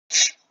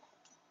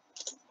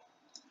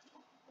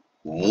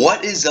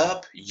What is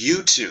up,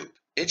 YouTube?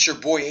 It's your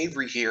boy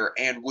Avery here,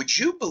 and would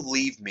you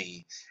believe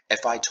me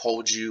if I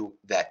told you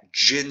that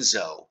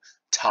Jinzo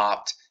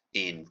topped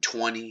in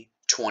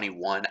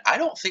 2021? I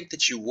don't think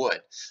that you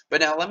would. But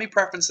now let me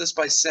preface this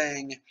by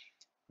saying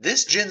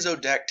this Jinzo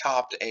deck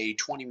topped a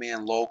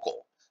 20-man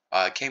local.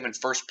 Came in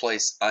first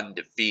place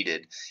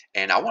undefeated,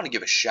 and I want to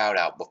give a shout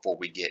out before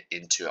we get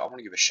into it. I want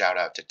to give a shout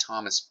out to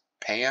Thomas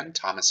Fan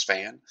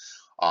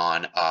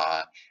on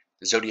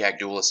Zodiac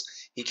Duelist.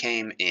 He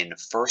came in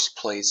first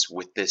place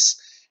with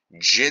this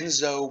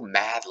Jinzo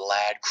Mad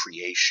Lad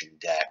creation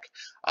deck,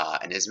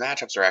 and his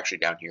matchups are actually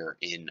down here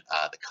in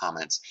the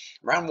comments.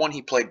 Round 1,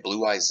 he played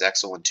Blue Eyes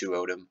Zexal and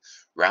 2-0'd him.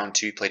 Round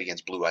 2, he played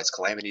against Blue Eyes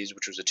Calamities,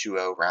 which was a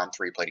 2-0. Round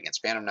 3, he played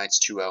against Phantom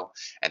Knights, 2-0.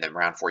 And then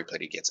round 4, he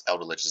played against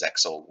Eldritch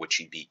Zexal, which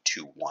he beat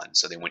 2-1.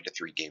 So they went to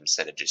 3 games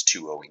instead of just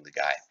 2-0ing the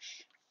guy.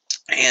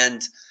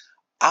 And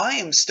I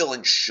am still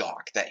in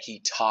shock that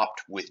he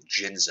topped with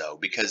Jinzo,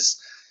 because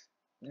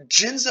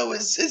Jinzo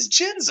is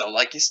Jinzo.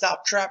 Like, you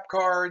stop trap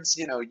cards,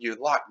 you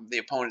lock the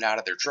opponent out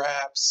of their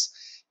traps.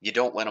 You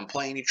don't let them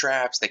play any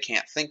traps. They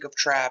can't think of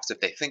traps. If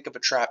they think of a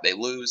trap, they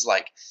lose.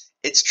 Like,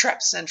 it's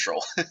Trap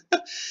Central.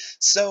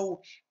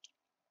 So,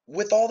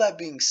 with all that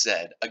being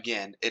said,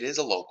 again, it is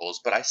a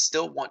locals, but I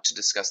still want to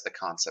discuss the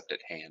concept at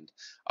hand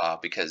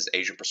because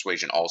Asian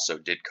Persuasion also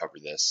did cover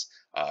this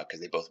because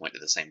they both went to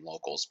the same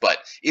locals. But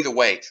either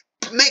way,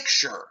 make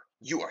sure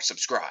you are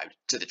subscribed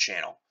to the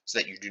channel so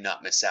that you do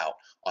not miss out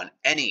on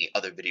any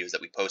other videos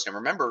that we post. And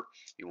remember,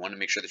 you want to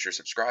make sure that you're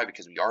subscribed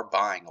because we are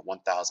buying a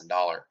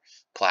 $1,000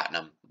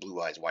 Platinum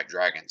Blue Eyes White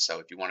Dragon. So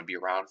if you want to be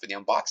around for the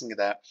unboxing of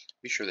that,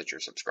 be sure that you're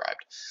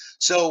subscribed.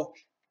 So,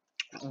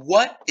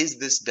 what is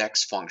this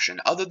deck's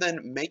function other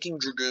than making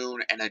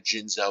Dragoon and a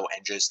Jinzo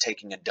and just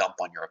taking a dump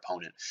on your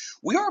opponent?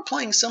 We are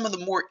playing some of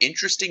the more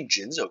interesting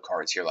Jinzo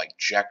cards here, like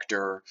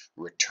Jector,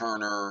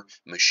 Returner,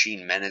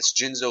 Machine Menace,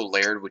 Jinzo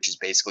Laird, which is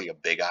basically a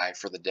big eye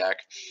for the deck.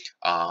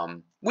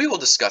 We will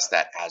discuss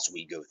that as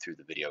we go through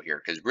the video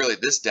here, because really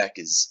this deck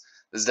is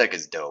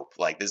dope.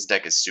 Like, this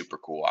deck is super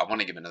cool. I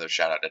want to give another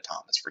shout out to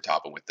Thomas for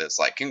topping with this.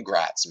 Like,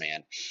 congrats,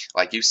 man.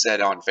 Like you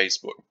said on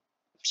Facebook.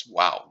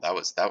 Wow, that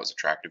was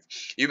attractive.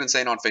 You've been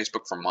saying on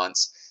Facebook for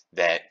months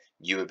that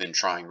you have been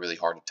trying really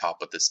hard to top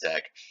with this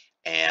deck,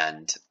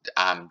 and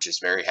I'm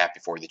just very happy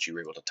for you that you were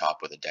able to top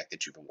with a deck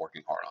that you've been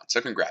working hard on. So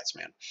congrats,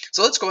 man.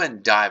 So let's go ahead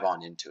and dive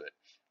on into it.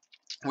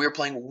 We are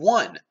playing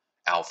 1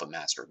 Alpha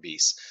Master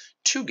Beast,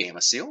 2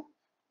 Gamma Seal,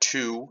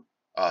 2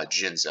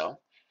 Jinzo,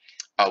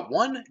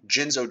 1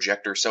 Jinzo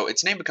Jector. So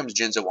its name becomes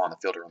Jinzo on the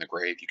field or in the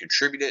grave. You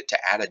contribute it to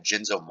add a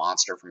Jinzo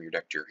monster from your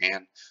deck to your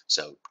hand.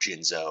 So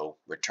Jinzo,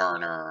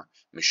 Returner,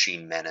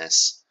 Machine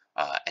Menace,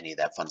 any of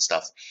that fun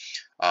stuff.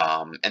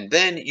 And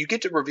then you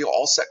get to reveal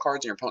all set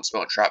cards in your opponent's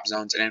spell and trap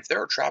zones. And if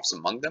there are traps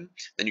among them,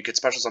 then you can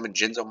special summon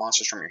Jinzo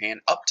monsters from your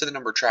hand up to the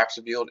number of traps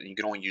revealed, and you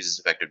can only use this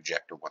effective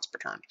Jector once per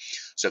turn.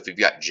 So if you've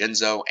got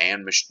Jinzo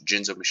and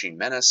Jinzo Machine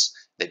Menace,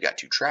 they've got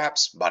 2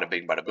 traps, bada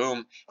bing, bada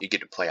boom, you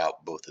get to play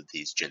out both of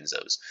these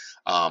Jinzos.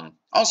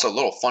 Also, a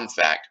little fun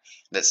fact,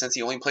 that since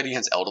he only played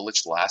against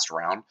Eldritch the last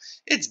round,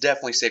 it's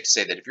definitely safe to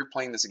say that if you're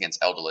playing this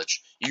against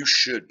Eldritch, you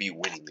should be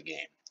winning the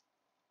game.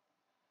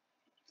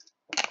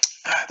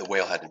 The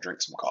whale had to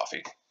drink some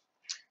coffee.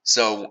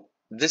 So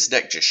this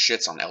deck just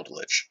shits on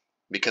Eldritch.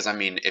 Because, I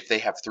mean, if they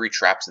have 3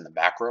 traps in the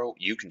back row,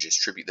 you can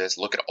just tribute this,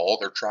 look at all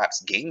their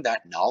traps, gain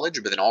that knowledge,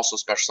 but then also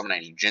special summon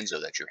any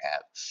Jinzo that you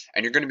have.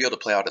 And you're going to be able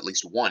to play out at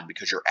least 1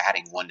 because you're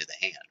adding 1 to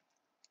the hand.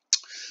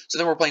 So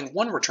then we're playing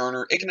 1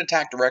 Returner. It can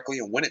attack directly,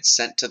 and when it's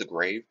sent to the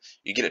grave,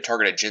 you get a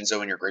targeted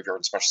Jinzo in your graveyard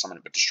and special summon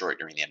it, but destroy it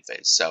during the end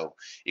phase. So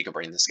you can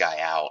bring this guy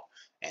out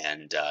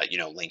and,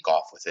 link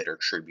off with it or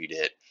tribute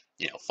it.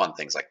 Fun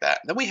things like that.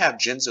 Then we have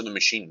Jinzo the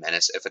Machine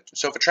Menace. If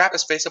a trap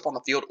is face up on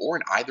the field or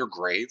in either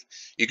grave,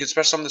 you can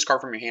special summon this card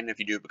from your hand, and if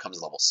you do, it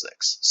becomes level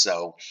 6.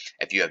 So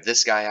if you have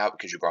this guy out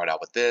because you brought it out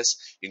with this,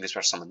 you can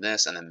special summon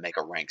this and then make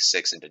a rank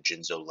 6 into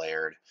Jinzo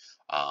Laird.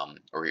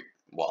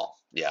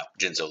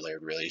 Jinzo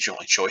Laird really is your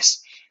only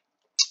choice.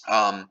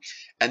 And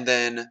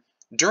then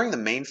during the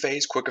main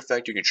phase, quick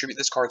effect, you can tribute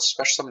this card,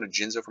 special summon a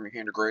Jinzo from your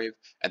hand or grave,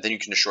 and then you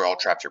can destroy all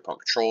traps your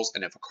opponent controls.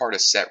 And if a card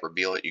is set,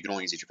 reveal it. You can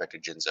only use each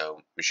effective Jinzo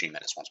Machine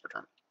Menace once per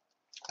turn.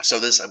 So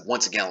this,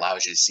 once again,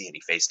 allows you to see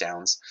any face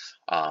downs,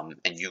 and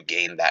you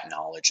gain that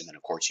knowledge. And then,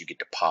 of course, you get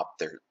to pop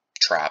their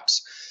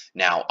traps.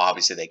 Now,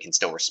 obviously, they can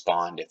still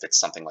respond if it's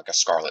something like a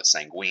Scarlet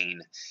Sanguine.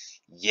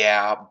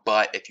 Yeah,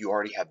 but if you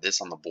already have this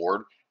on the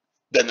board,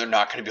 then they're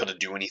not going to be able to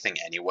do anything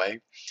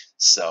anyway.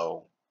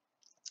 So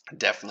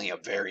definitely a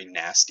very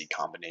nasty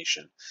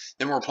combination.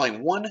 Then we're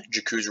playing 1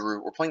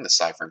 Jakuzuru. We're playing the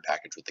Ciphering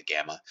package with the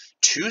Gamma.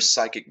 2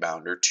 Psychic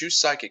Bounder, 2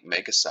 Psychic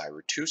Mega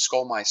Cyber, 2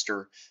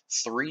 Skullmeister,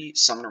 3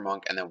 Summoner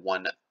Monk, and then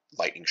 1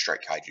 Lightning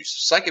Strike Kaiju.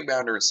 So Psychic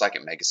Bounder and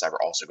Psychic Mega Cyber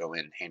also go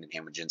in hand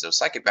with Jinzo.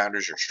 Psychic Bounder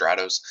is your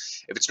Stratos.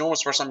 If it's normal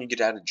special summon, you get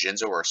to add a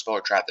Jinzo or a spell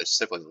or trap that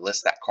specifically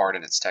lists that card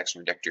in its text from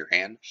your deck to your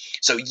hand.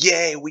 So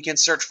yay, we can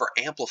search for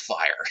Amplifier.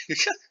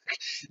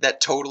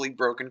 That totally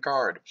broken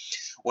card.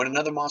 When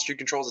another monster you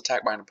control is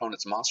attacked by an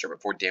opponent's monster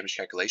before damage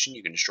calculation,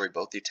 you can destroy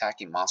both the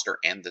attacking monster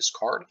and this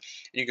card.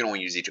 And you can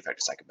only use each effect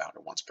of Psychic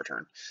Bounder once per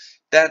turn.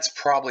 That's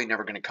probably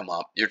never going to come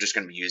up. You're just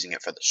going to be using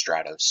it for the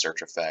Stratos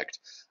search effect.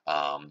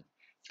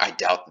 I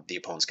doubt that the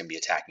opponent's going to be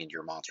attacking into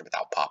your monster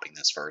without popping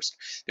this first.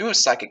 Then with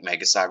Psychic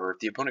Mega Cyber, if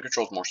the opponent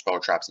controls more spell or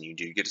traps than you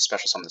do, you get to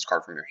special summon this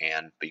card from your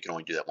hand, but you can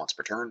only do that once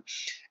per turn.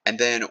 And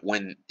then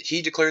when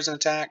he declares an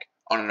attack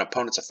on an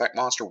opponent's effect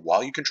monster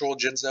while you control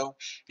Jinzo,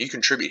 you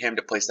contribute him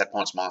to place that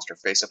opponent's monster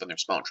face up in their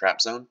spell and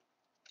trap zone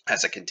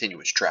as a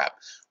continuous trap,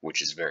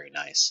 which is very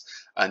nice.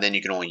 And then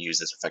you can only use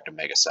this effect of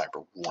Mega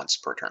Cyber once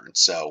per turn.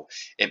 So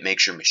it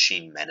makes your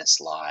Machine Menace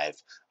live,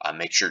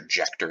 makes your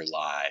Jector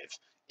live.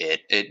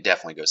 It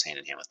definitely goes hand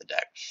in hand with the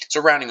deck.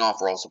 So rounding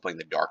off, we're also playing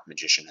the Dark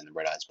Magician and the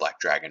Red Eyes Black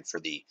Dragon for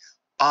the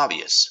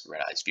obvious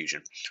Red Eyes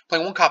Fusion.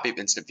 Playing one copy of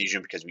Instant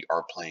Fusion because we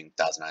are playing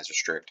Thousand Eyes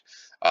Restrict.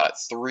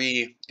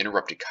 3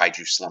 Interrupted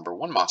Kaiju Slumber,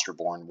 1 Monster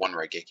Born, 1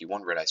 Raigeki,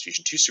 1 Red Eyes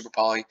Fusion, 2 Super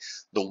Poly,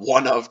 the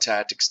 1 of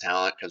Tactics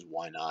Talent, because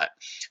why not?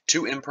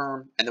 2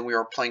 Imperm, and then we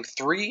are playing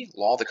 3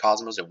 Law of the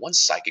Cosmos and 1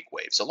 Psychic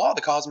Wave. So Law of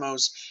the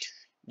Cosmos,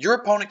 your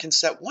opponent can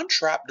set 1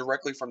 trap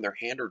directly from their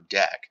hand or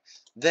deck.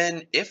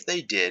 Then, if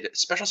they did,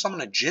 special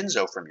summon a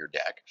Jinzo from your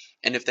deck.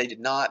 And if they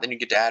did not, then you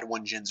get to add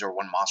 1 Jinzo or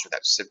 1 monster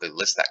that specifically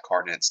lists that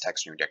card in its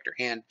text in your deck to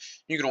your hand.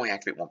 You can only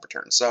activate 1 per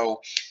turn.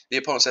 So, the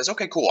opponent says,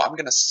 okay, cool, I'm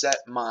going to set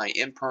my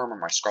Imperm or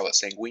my Scarlet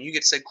Sanguine. You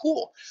get to say,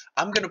 cool,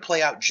 I'm going to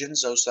play out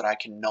Jinzo so that I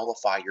can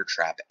nullify your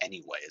trap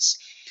anyways.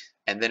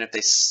 And then if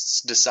they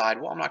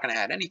decide, well, I'm not going to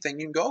add anything,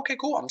 you can go, okay,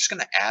 cool, I'm just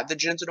going to add the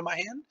Jinzo to my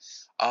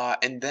hand.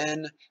 And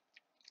then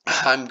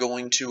I'm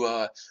going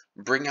to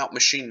bring out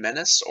Machine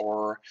Menace,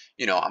 or,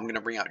 I'm going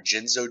to bring out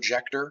Jinzo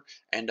Jector,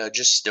 and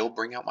just still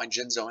bring out my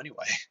Jinzo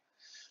anyway.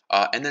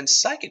 And then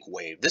Psychic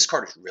Wave. This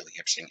card is really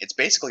interesting. It's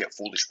basically a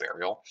Foolish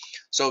Burial.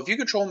 So if you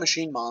control a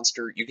machine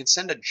monster, you can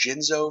send a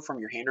Jinzo from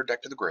your hand or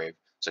deck to the grave.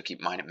 So keep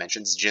in mind it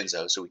mentions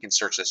Jinzo, so we can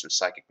search this with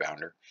Psychic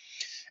Bounder.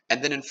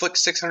 And then inflict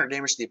 600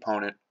 damage to the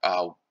opponent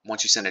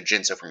once you send a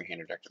Jinzo from your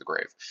hand or deck to the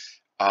grave.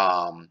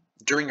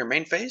 During your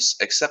main phase,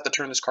 except the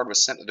turn this card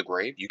was sent to the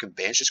grave, you can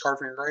banish this card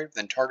from your grave,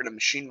 then target a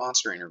machine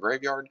monster in your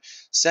graveyard,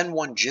 send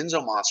 1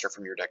 Jinzo monster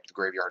from your deck to the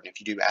graveyard, and if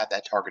you do, add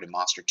that targeted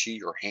monster to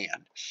your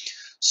hand.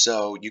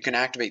 So you can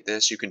activate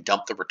this, you can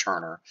dump the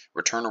Returner.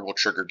 Returner will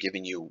trigger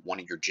giving you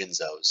 1 of your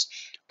Jinzos.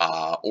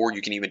 Or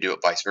you can even do it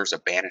vice versa,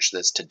 banish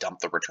this to dump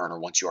the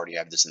Returner once you already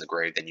have this in the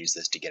grave, then use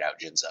this to get out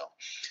Jinzo.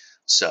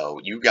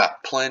 So you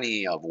got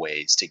plenty of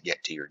ways to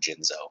get to your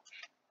Jinzo.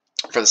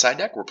 For the side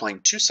deck, we're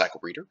playing 2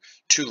 Cycle Reader,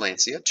 2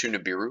 Lancia, 2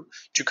 Nibiru,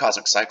 2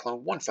 Cosmic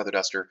Cyclone, 1 Feather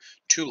Duster,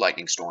 2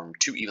 Lightning Storm,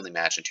 2 Evenly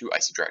Matched, and 2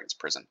 Icy Dragon's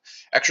Prison.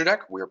 Extra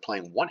deck, we are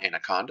playing 1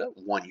 Anaconda,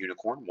 1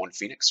 Unicorn, 1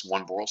 Phoenix,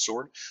 1 Boral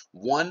Sword,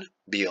 1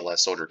 BLS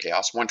Soldier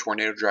Chaos, 1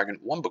 Tornado Dragon,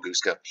 1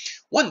 Baguska,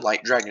 1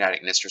 Light Dragon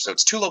Addict Nister, so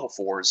it's 2 level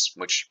 4s,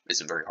 which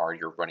isn't very hard,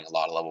 you're running a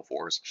lot of level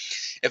 4s.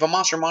 If a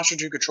monster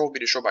you control be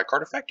destroyed by a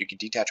card effect, you can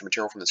detach a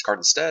material from this card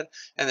instead,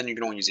 and then you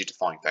can only use each of the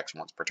following effects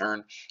once per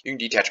turn. You can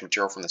detach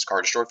material from this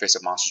card, destroy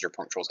face-up monsters your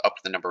opponent controls up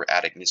to the number of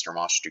Addict Nister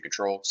monsters you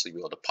control, so you'll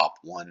be able to pop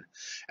 1.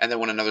 And then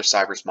when another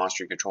Cyberus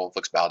monster you control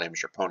inflicts battle damage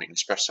to your opponent, you can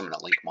special summon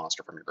a Link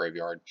monster from your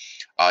graveyard.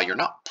 You're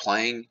not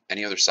playing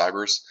any other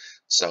Cyberus,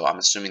 so I'm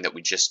assuming that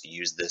we just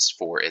use this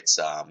for its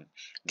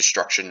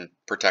destruction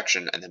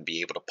protection and then be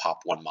able to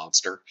pop 1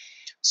 monster.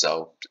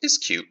 So it's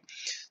cute.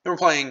 Then we're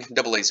playing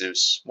Double A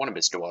Zeus, 1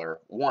 Abyss Dweller,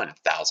 1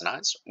 Thousand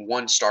Eyes,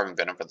 1 Starving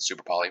Venom for the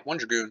Super Poly, 1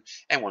 Dragoon,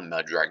 and 1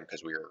 Mud Dragon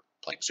because we are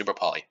playing Super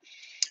Poly.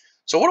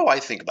 So what do I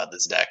think about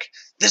this deck?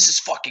 This is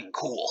fucking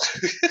cool.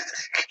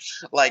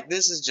 Like,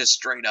 this is just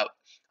straight up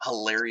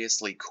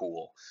hilariously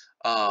cool.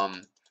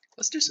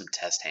 Let's do some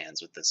test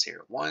hands with this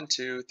here. 1,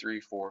 2, 3,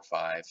 4,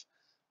 5.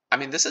 I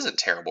mean, this isn't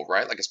terrible,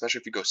 right? Like, especially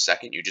if you go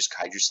second, you just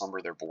Kaiju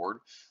Slumber their board.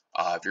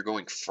 If you're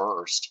going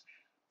first,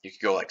 you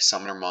could go like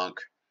Summoner Monk,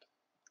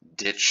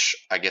 ditch,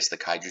 I guess, the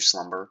Kaiju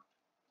Slumber,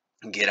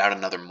 get out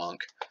another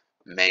Monk,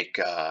 make,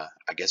 I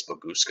guess,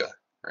 Baguska,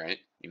 right?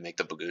 You make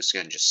the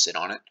Baguska and just sit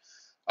on it.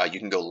 You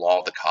can go Law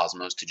of the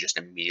Cosmos to just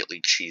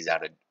immediately cheese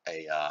out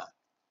a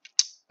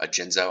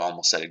Jinzo. I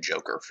almost said a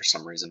Joker for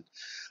some reason.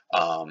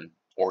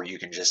 Or you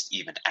can just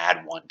even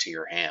add 1 to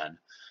your hand.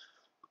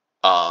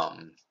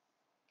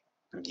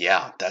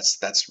 Yeah,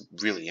 that's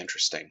really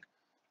interesting.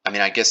 I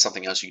mean, I guess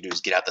something else you can do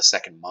is get out the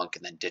second Monk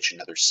and then ditch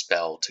another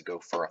spell to go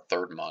for a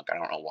 3rd Monk. I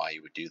don't know why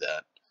you would do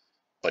that.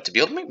 But to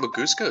be able to make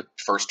Baguska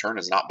first turn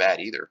is not bad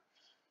either.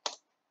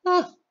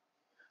 Huh.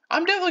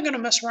 I'm definitely going to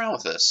mess around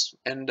with this,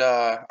 and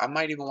I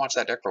might even watch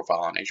that deck profile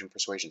on Asian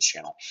Persuasion's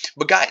channel.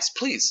 But guys,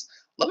 please,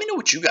 let me know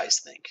what you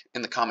guys think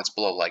in the comments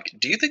below. Like,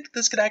 do you think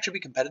this could actually be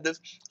competitive?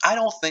 I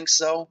don't think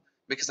so,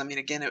 because, I mean,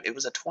 again, it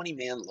was a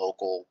 20-man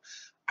local.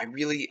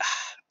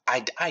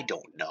 I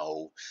don't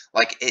know.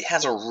 Like, it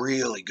has a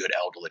really good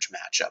Eldritch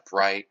matchup,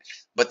 right?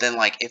 But then,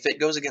 like, if it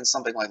goes against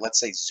something like, let's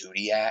say,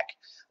 Zodiac,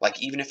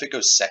 like, even if it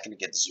goes second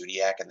against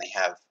Zodiac and they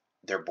have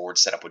their board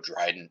set up with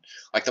Dryden,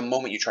 like, the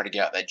moment you try to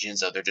get out that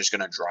Jinzo, they're just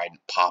going to Dryden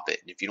pop it.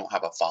 And if you don't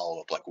have a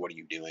follow-up, like, what are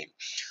you doing?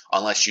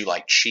 Unless you,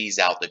 like, cheese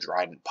out the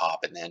Dryden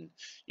pop and then,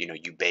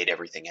 you bait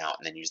everything out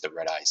and then use the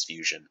Red Eyes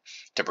Fusion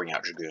to bring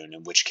out Dragoon,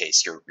 in which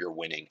case you're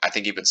winning. I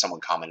think even someone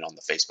commented on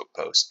the Facebook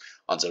post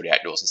on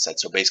Zodiac Duels and said,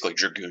 so basically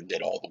Dragoon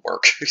did all the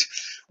work,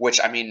 which,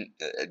 I mean,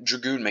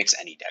 Dragoon makes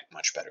any deck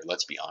much better,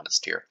 let's be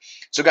honest here.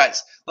 So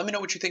guys, let me know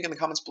what you think in the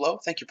comments below.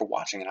 Thank you for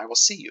watching, and I will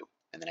see you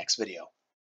in the next video.